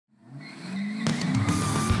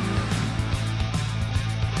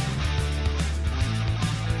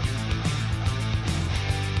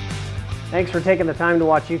Thanks for taking the time to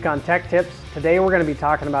watch Yukon Tech Tips. Today we're going to be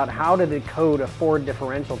talking about how to decode a Ford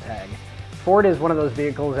differential tag. Ford is one of those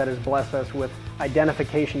vehicles that has blessed us with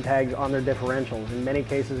identification tags on their differentials. In many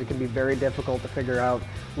cases it can be very difficult to figure out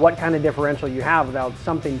what kind of differential you have without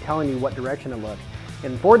something telling you what direction to look.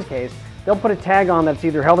 In Ford's case, they'll put a tag on that's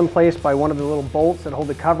either held in place by one of the little bolts that hold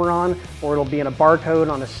the cover on, or it'll be in a barcode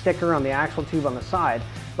on a sticker on the axle tube on the side.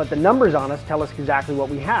 But the numbers on us tell us exactly what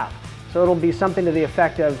we have. So it'll be something to the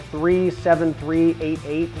effect of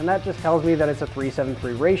 37388, and that just tells me that it's a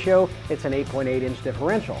 373 ratio, it's an 8.8 inch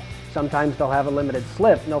differential. Sometimes they'll have a limited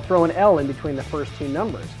slip and they'll throw an L in between the first two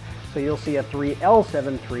numbers. So you'll see a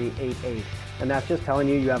 3L7388, and that's just telling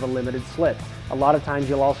you have a limited slip. A lot of times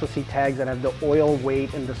you'll also see tags that have the oil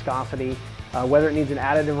weight and viscosity, whether it needs an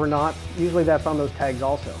additive or not, usually that's on those tags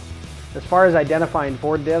also. As far as identifying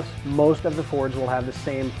Ford diffs, most of the Fords will have the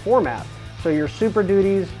same format. So your Super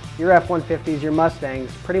Duties, your F-150s, your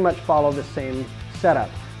Mustangs pretty much follow the same setup.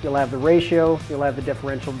 You'll have the ratio, you'll have the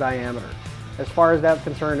differential diameter. As far as that's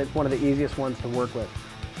concerned, it's one of the easiest ones to work with.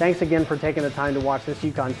 Thanks again for taking the time to watch this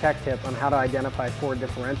Yukon Tech Tip on how to identify Ford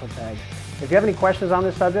differential tags. If you have any questions on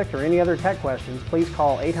this subject or any other tech questions, please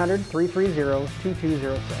call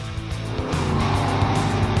 800-330-2206.